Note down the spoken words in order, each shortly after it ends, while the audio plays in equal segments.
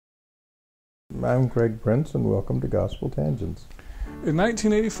I'm Greg Prince, and welcome to Gospel Tangents. In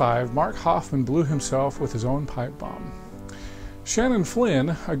 1985, Mark Hofmann blew himself with his own pipe bomb. Shannon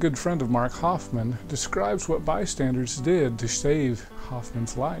Flynn, a good friend of Mark Hofmann, describes what bystanders did to save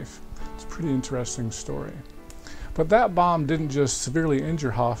Hofmann's life. It's a pretty interesting story. But that bomb didn't just severely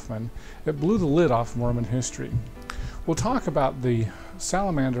injure Hofmann, it blew the lid off Mormon history. We'll talk about the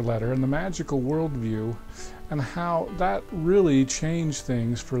Salamander Letter and the magical worldview and how that really changed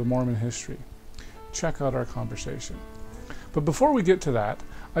things for the Mormon history. Check out our conversation. But before we get to that,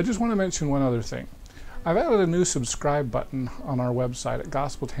 I just want to mention one other thing. I've added a new subscribe button on our website at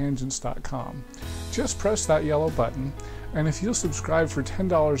gospeltangents.com. Just press that yellow button, and if you'll subscribe for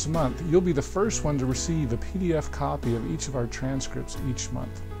 $10 a month, you'll be the first one to receive a PDF copy of each of our transcripts each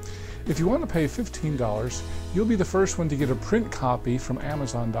month. If you want to pay $15, you'll be the first one to get a print copy from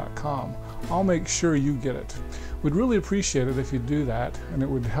Amazon.com. I'll make sure you get it. We'd really appreciate it if you'd do that, and it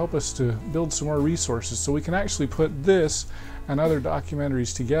would help us to build some more resources so we can actually put this and other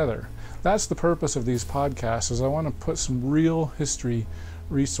documentaries together. That's the purpose of these podcasts, is I want to put some real history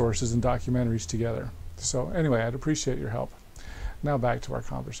resources and documentaries together. So anyway, I'd appreciate your help. Now back to our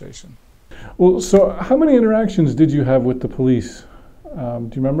conversation. Well, so how many interactions did you have with the police? Do you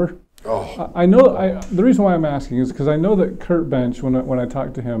remember? Oh. I know. The reason why I'm asking is because I know that Kurt Bench, when I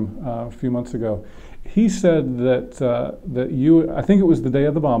talked to him a few months ago, he said that you, I think it was the day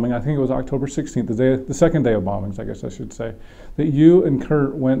of the bombing, I think it was October 16th, the second day of bombings, I guess I should say, that you and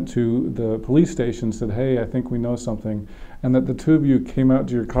Kurt went to the police station and said, hey, I think we know something, and that the two of you came out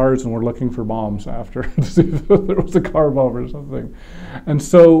to your cars and were looking for bombs after to see if there was a car bomb or something. And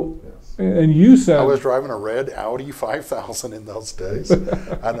so, and you said... I was driving a red Audi 5000 in those days,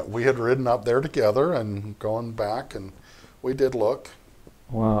 and we had ridden up there together and going back, and we did look.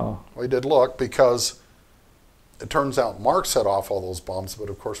 Wow. We did look because it turns out Mark set off all those bombs, but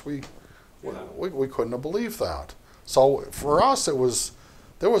of course we couldn't have believed that. So for us, there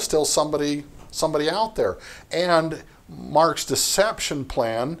was still somebody out there, and Mark's deception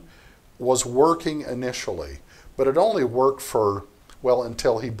plan was working initially, but it only worked for, well,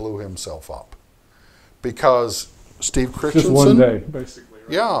 until he blew himself up, because Steve Christensen. Just one day, basically. Right?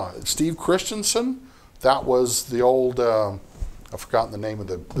 Yeah, Steve Christensen. That was the old. I've forgotten the name of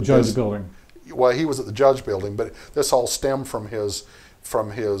the Judge Building. Well, he was at the Judge Building, but this all stemmed from his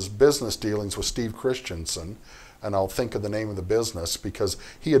business dealings with Steve Christensen, and I'll think of the name of the business because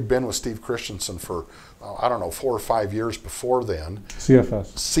he had been with Steve Christensen for, I don't know, 4 or 5 years before then.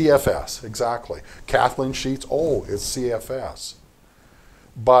 CFS. CFS, exactly. Kathleen Sheets, oh, it's CFS.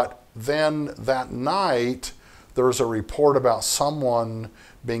 But then that night, there was a report about someone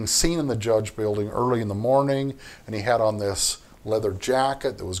being seen in the Judge Building early in the morning, and he had on this leather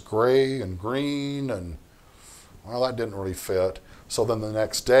jacket that was gray and green, and well, that didn't really fit. So then the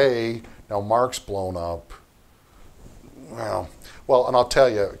next day, now Mark's blown up. Well, and I'll tell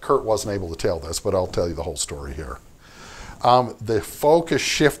you, Kurt wasn't able to tell this, but I'll tell you the whole story here. The focus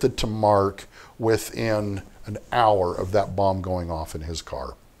shifted to Mark within an hour of that bomb going off in his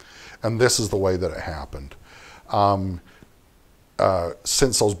car. And this is the way that it happened.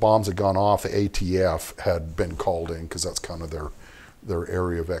 Since those bombs had gone off, the ATF had been called in because that's kind of their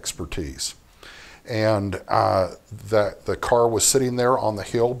area of expertise. And the car was sitting there on the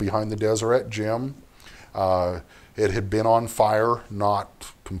hill behind the Deseret Gym. It had been on fire,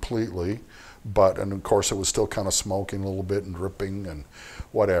 not completely, and of course it was still kind of smoking a little bit and dripping and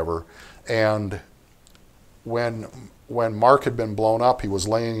whatever. And when Mark had been blown up, he was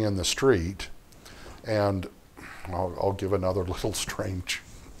laying in the street, and I'll give another little strange.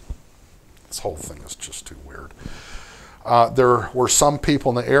 This whole thing is just too weird. There were some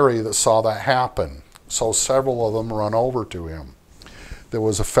people in the area that saw that happen, so several of them run over to him. There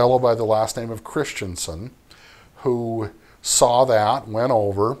was a fellow by the last name of Christensen who saw that, went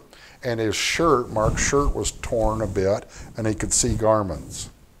over, and his shirt, Mark's shirt, was torn a bit, and he could see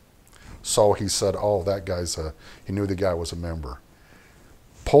garments. So he said, oh, that guy's he knew the guy was a member.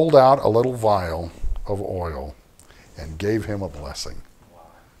 Pulled out a little vial of oil and gave him a blessing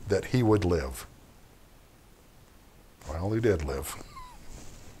that he would live. Well, he did live.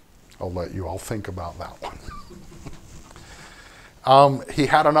 I'll let you all think about that one. He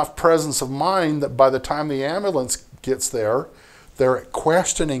had enough presence of mind that by the time the ambulance gets there, they're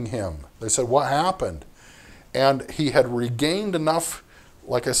questioning him. They said, what happened? And he had regained enough,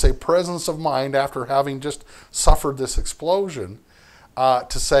 like I say, presence of mind after having just suffered this explosion to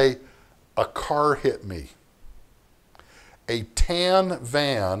say, a car hit me. A tan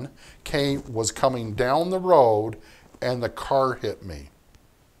van was coming down the road, and the car hit me.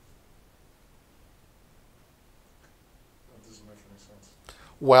 That doesn't make any sense.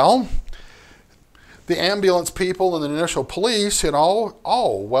 Well, the ambulance people and the initial police,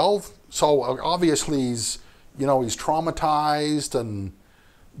 oh, well, so obviously he's traumatized,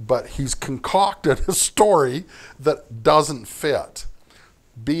 but he's concocted a story that doesn't fit.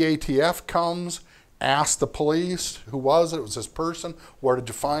 BATF comes, asks the police, who was it? It was this person. Where did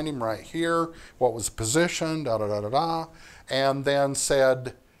you find him? Right here. What was the position? Da da da da da. And then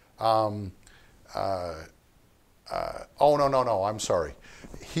said, oh, no, I'm sorry.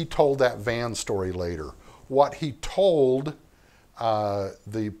 He told that van story later. What he told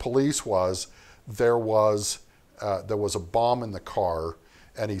the police was there was a bomb in the car,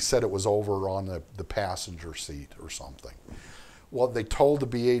 and he said it was over on the passenger seat or something. Well, they told the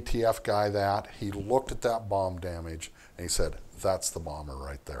BATF guy that. He looked at that bomb damage, and he said, that's the bomber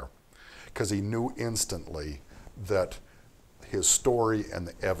right there. Because he knew instantly that his story and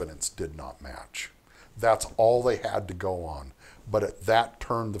the evidence did not match. That's all they had to go on. But that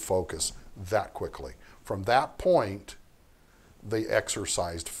turned the focus that quickly. From that point, they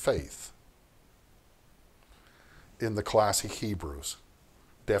exercised faith. In the classic Hebrews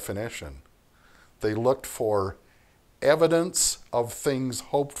definition, they looked for evidence of things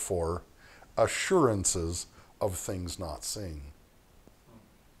hoped for, assurances of things not seen.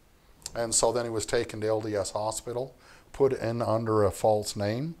 And so then he was taken to LDS hospital, put in under a false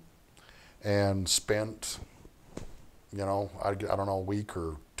name, and spent, I don't know, a week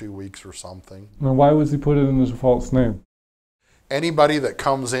or 2 weeks or something. Now, why was he put in as a false name? Anybody that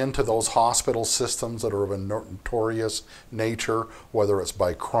comes into those hospital systems that are of a notorious nature, whether it's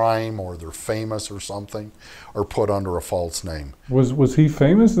by crime or they're famous or something, are put under a false name. Was he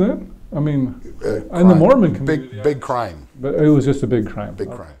famous then? I mean, in the Mormon community. Big crime. But it was just a big crime. Big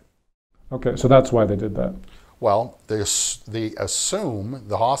crime. Okay, so that's why they did that. Well, they assume,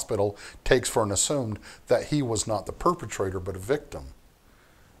 the hospital takes for an assumed that he was not the perpetrator but a victim.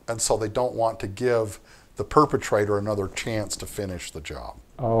 And so they don't want to give the perpetrator another chance to finish the job.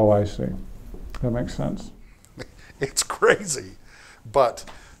 Oh, I see. That makes sense. It's crazy. But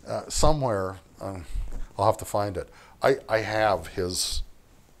somewhere, I'll have to find it. I have his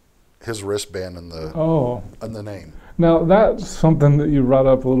wristband in the name. Now, that's something that you brought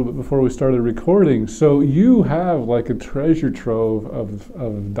up a little bit before we started recording. So you have like a treasure trove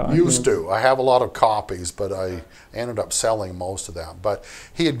of documents. Used to. I have a lot of copies, but I ended up selling most of that. But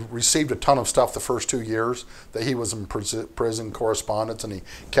he had received a ton of stuff the first 2 years that he was in prison correspondence, and he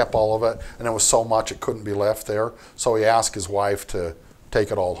kept all of it. And it was so much it couldn't be left there. So he asked his wife to take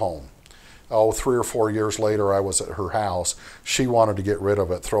it all home. Oh, 3 or 4 years later, I was at her house. She wanted to get rid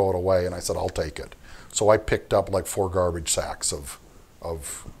of it, throw it away, and I said, I'll take it. So I picked up like 4 garbage sacks of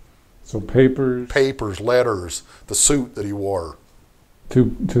so papers, letters, the suit that he wore to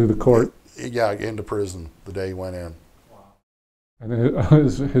the court. Yeah, into prison the day he went in. Wow.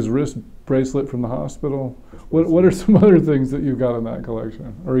 And his wrist bracelet from the hospital. What are some other things that you got in that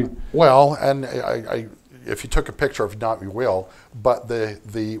collection? Well, and I if you took a picture, if not, you will. But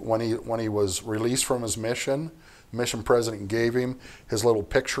when he was released from his mission president gave him his little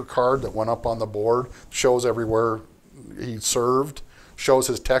picture card that went up on the board, shows everywhere he served, shows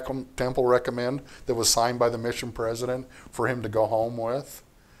his temple recommend that was signed by the mission president for him to go home with.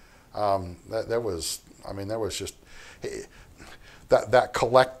 That was just, that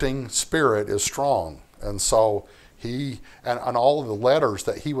collecting spirit is strong. And so and all of the letters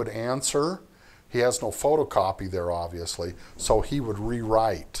that he would answer, he has no photocopy there, obviously, so he would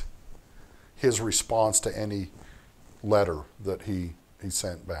rewrite his response to any letter that he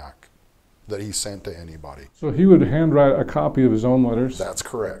sent back, that he sent to anybody. So he would handwrite a copy of his own letters? That's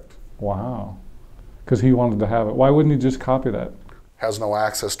correct. Wow. Because he wanted to have it. Why wouldn't he just copy that? Has no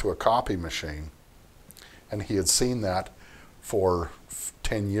access to a copy machine. And he had seen that for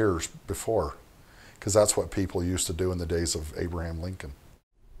 10 years before, because that's what people used to do in the days of Abraham Lincoln.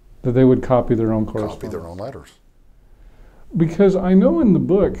 That they would copy their own correspondence? Copy their own letters. Because I know in the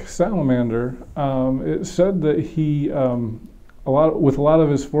book Salamander, it said that he, with a lot of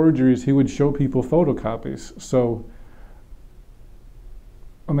his forgeries, he would show people photocopies. So,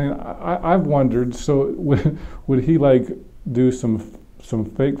 I mean, I've wondered. So, would he like do some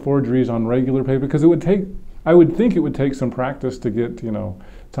fake forgeries on regular paper? Because I would think it would take some practice to get,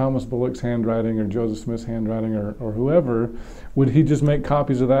 Thomas Bullock's handwriting or Joseph Smith's handwriting or whoever. Would he just make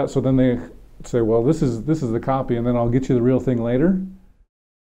copies of that so then they say, well, this is the copy, and then I'll get you the real thing later?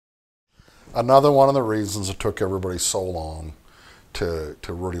 Another one of the reasons it took everybody so long to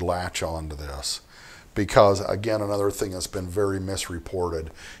really latch on to this, because again, another thing that's been very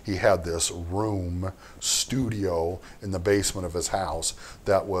misreported, he had this studio in the basement of his house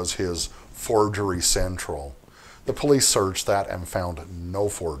that was his forgery central. The police searched that and found no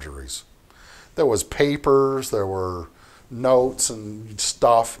forgeries. there was papers, there were notes and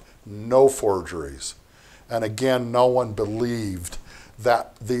stuff, no forgeries. And again, no one believed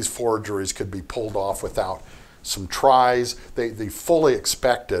that these forgeries could be pulled off without some tries. They fully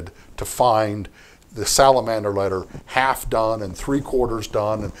expected to find the Salamander Letter half done and 3/4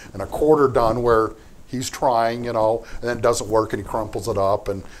 done and 1/4 done where he's trying, and then it doesn't work and he crumples it up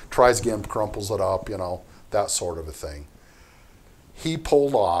and tries again, crumples it up, that sort of a thing. He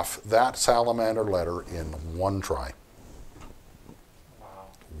pulled off that Salamander Letter in one try. Wow.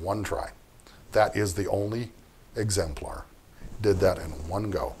 One try. That is the only exemplar. Did that in one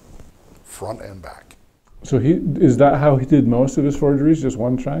go, front and back. So is that how he did most of his forgeries, just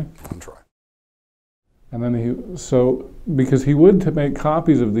one try? One try. And then because he would make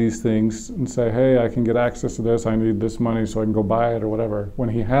copies of these things and say, hey, I can get access to this, I need this money so I can go buy it or whatever, when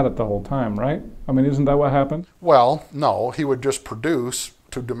he had it the whole time, right? I mean, isn't that what happened? Well, no, he would just produce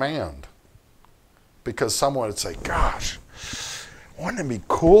to demand. Because someone would say, gosh, wouldn't it be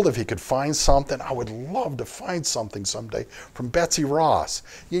cool if he could find something? I would love to find something someday from Betsy Ross.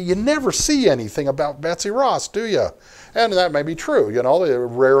 You never see anything about Betsy Ross, do you? And that may be true, it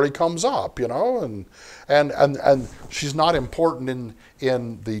rarely comes up, and she's not important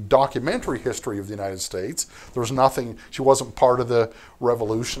in the documentary history of the United States. There was nothing, she wasn't part of the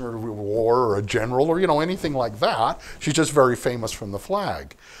Revolutionary War or a general or, anything like that. She's just very famous from the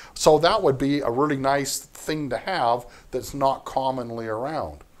flag. So that would be a really nice thing to have that's not commonly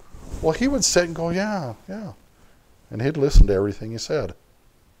around. Well, he would sit and go, yeah. And he'd listen to everything he said.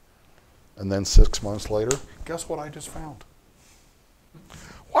 And then 6 months later, guess what I just found?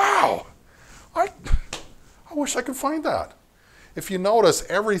 Wow! I wish I could find that. If you notice,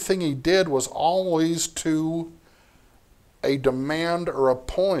 everything he did was always to a demand or a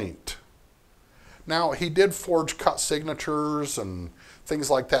point. Now, he did forge cut signatures and things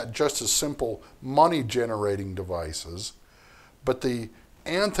like that, just as simple money-generating devices. But the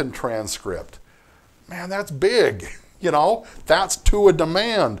Anthon transcript, man, that's big. That's to a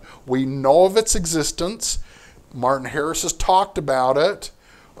demand. We know of its existence. Martin Harris has talked about it.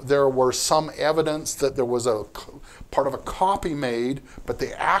 There was some evidence that there was a part of a copy made, but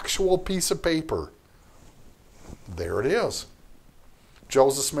the actual piece of paper, there it is.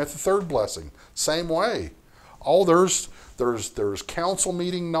 Joseph Smith, the Third Blessing, same way. Oh, there's council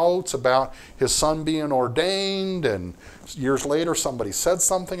meeting notes about his son being ordained, and years later somebody said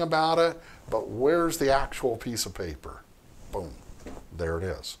something about it, but where's the actual piece of paper? Boom, there it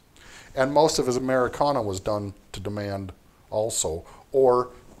is. And most of his Americana was done to demand also, or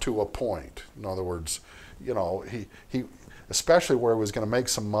to a point. In other words, he especially where he was going to make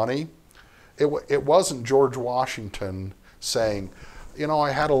some money, it wasn't George Washington saying,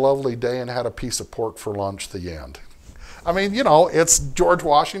 I had a lovely day and had a piece of pork for lunch, the end. I mean, it's George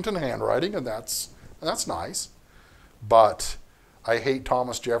Washington handwriting, and that's nice. But I hate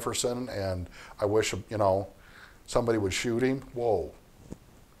Thomas Jefferson, and I wish, somebody would shoot him. Whoa.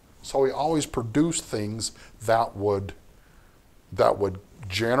 So he always produced things that would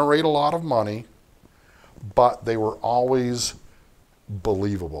generate a lot of money, but they were always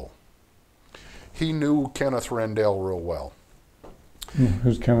believable. He knew Kenneth Rendell real well.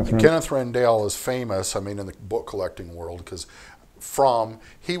 Who's Kenneth Rendell? Kenneth Rendell is famous, in the book collecting world, because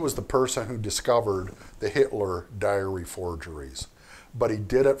he was the person who discovered the Hitler diary forgeries, but he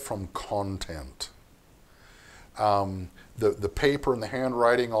did it from content. The paper and the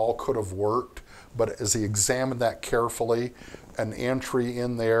handwriting all could have worked, but as he examined that carefully, an entry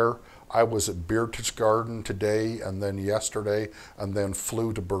in there, I was at Berchtesgaden today and then yesterday, and then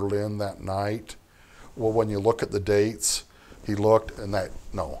flew to Berlin that night. Well, when you look at the dates, he looked and that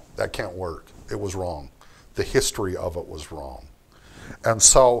can't work. It was wrong. The history of it was wrong. And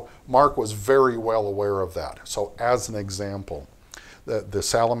so Mark was very well aware of that. So as an example, the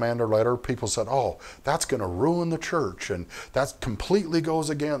Salamander Letter, people said, oh, that's going to ruin the church, and that completely goes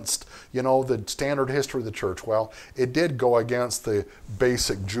against, the standard history of the church. Well, it did go against the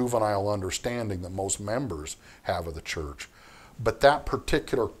basic juvenile understanding that most members have of the church. But that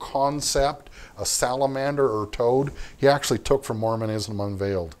particular concept, a salamander or toad, he actually took from Mormonism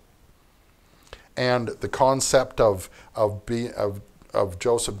Unveiled. And the concept of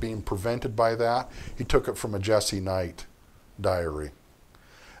Joseph being prevented by that, he took it from a Jesse Knight diary.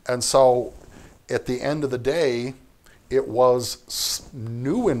 And so at the end of the day, it was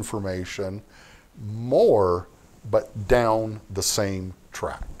new information, more, but down the same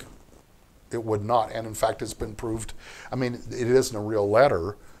track. It would not, and in fact it's been proved, it isn't a real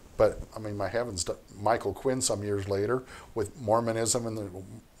letter, but my heavens, Michael Quinn some years later with Mormonism and the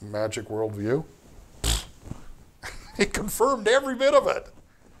Magic Worldview, he confirmed every bit of it.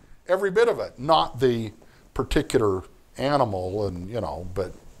 every bit of it. Not the particular animal, and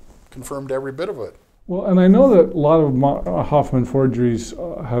but confirmed every bit of it. Well, and I know that a lot of Hofmann forgeries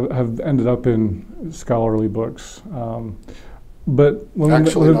have ended up in scholarly books, but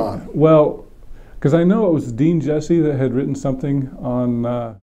Actually not. Well, because I know it was Dean Jesse that had written something on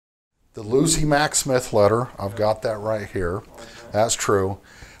the Lucy Mack Smith letter. I've got that right here. That's true.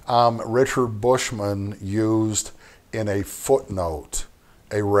 Richard Bushman used in a footnote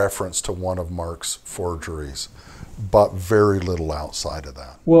a reference to one of Mark's forgeries, but very little outside of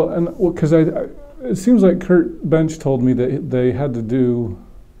that. Well, because it seems like Kurt Bench told me that they had to do,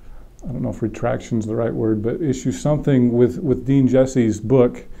 I don't know if retraction's the right word, but issue something with Dean Jesse's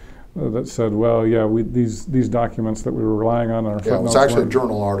book that said, well, yeah, these documents that we were relying on our footnotes. Yeah, it was actually a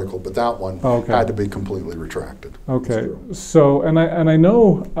journal article, but that one had to be completely retracted. Okay, so and I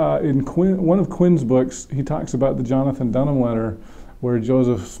know in one of Quinn's books, he talks about the Jonathan Dunham letter, where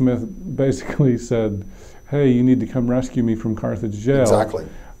Joseph Smith basically said, hey, you need to come rescue me from Carthage jail. Exactly.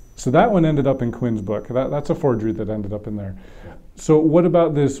 So that one ended up in Quinn's book. That's a forgery that ended up in there. So what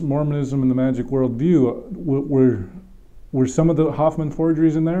about this Mormonism and the Magic Worldview? Were some of the Hofmann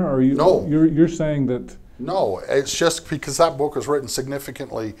forgeries in there? Or are you? No. You're saying that? No, it's just because that book was written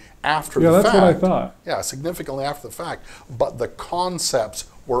significantly after the fact. Yeah, that's what I thought. Yeah, significantly after the fact. But the concepts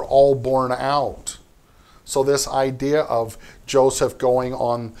were all borne out. So this idea of Joseph going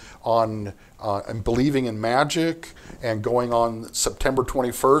on and believing in magic and going on September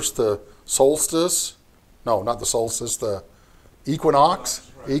 21st, the solstice. No, not the solstice, the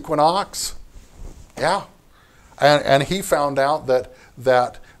equinox. Equinox. Yeah. And he found out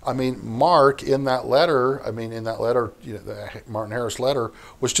that Mark in that letter, the Martin Harris letter,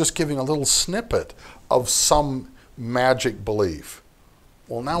 was just giving a little snippet of some magic belief.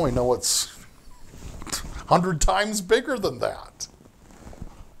 Well, now we know it's 100 times bigger than that.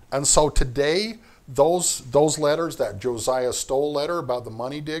 And so today, those letters, that Josiah Stoll letter about the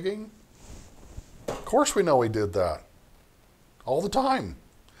money digging, of course we know he did that. All the time.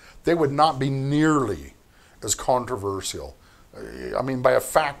 They would not be nearly as controversial. By a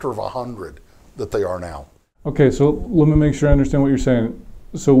factor of 100 that they are now. Okay, so let me make sure I understand what you're saying.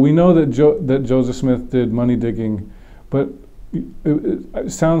 So we know that Joseph Smith did money digging, but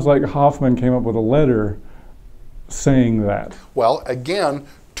it sounds like Hofmann came up with a letter saying that. Well, again,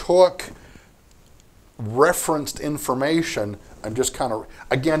 took referenced information and just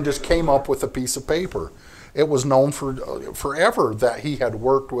came up with a piece of paper. It was known for forever that he had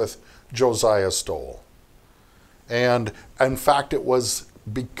worked with Josiah Stoll. And in fact, it was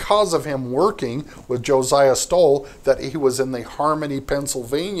because of him working with Josiah Stoll that he was in the Harmony,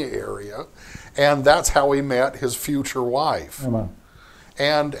 Pennsylvania area, and that's how he met his future wife.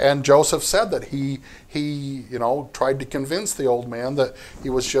 And Joseph said that he tried to convince the old man that he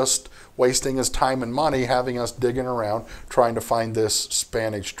was just wasting his time and money having us digging around trying to find this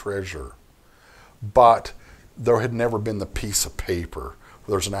Spanish treasure. But there had never been the piece of paper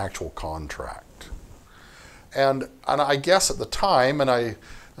where there's an actual contract. And I guess at the time, and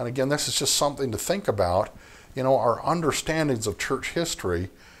again, this is just something to think about, our understandings of church history,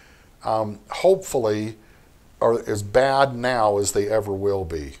 hopefully, are as bad now as they ever will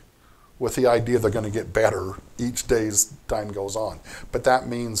be, with the idea they're going to get better each day as time goes on. But that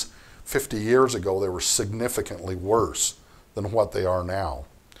means 50 years ago, they were significantly worse than what they are now.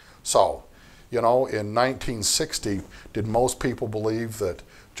 So, in 1960, did most people believe that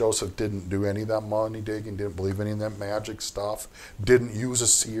Joseph didn't do any of that money digging, didn't believe any of that magic stuff, didn't use a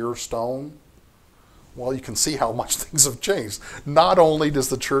seer stone? Well, you can see how much things have changed. Not only does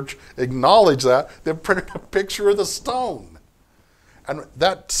the church acknowledge that, they've printed a picture of the stone. And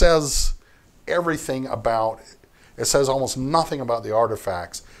that says everything about, it says almost nothing about the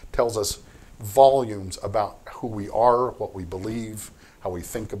artifacts, tells us volumes about who we are, what we believe, how we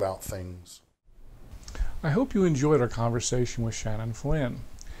think about things. I hope you enjoyed our conversation with Shannon Flynn.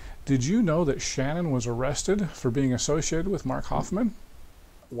 Did you know that Shannon was arrested for being associated with Mark Hofmann?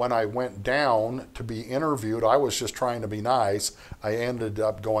 When I went down to be interviewed, I was just trying to be nice. I ended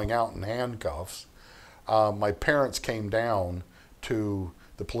up going out in handcuffs. My parents came down to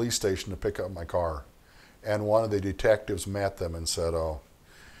the police station to pick up my car. And one of the detectives met them and said, oh,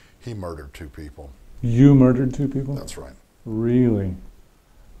 he murdered 2 people. You murdered 2 people? That's right. Really?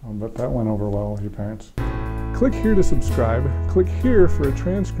 I'll bet that went over well with your parents. Click here to subscribe, click here for a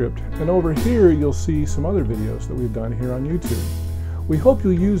transcript, and over here you'll see some other videos that we've done here on YouTube. We hope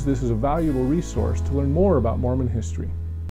you'll use this as a valuable resource to learn more about Mormon history.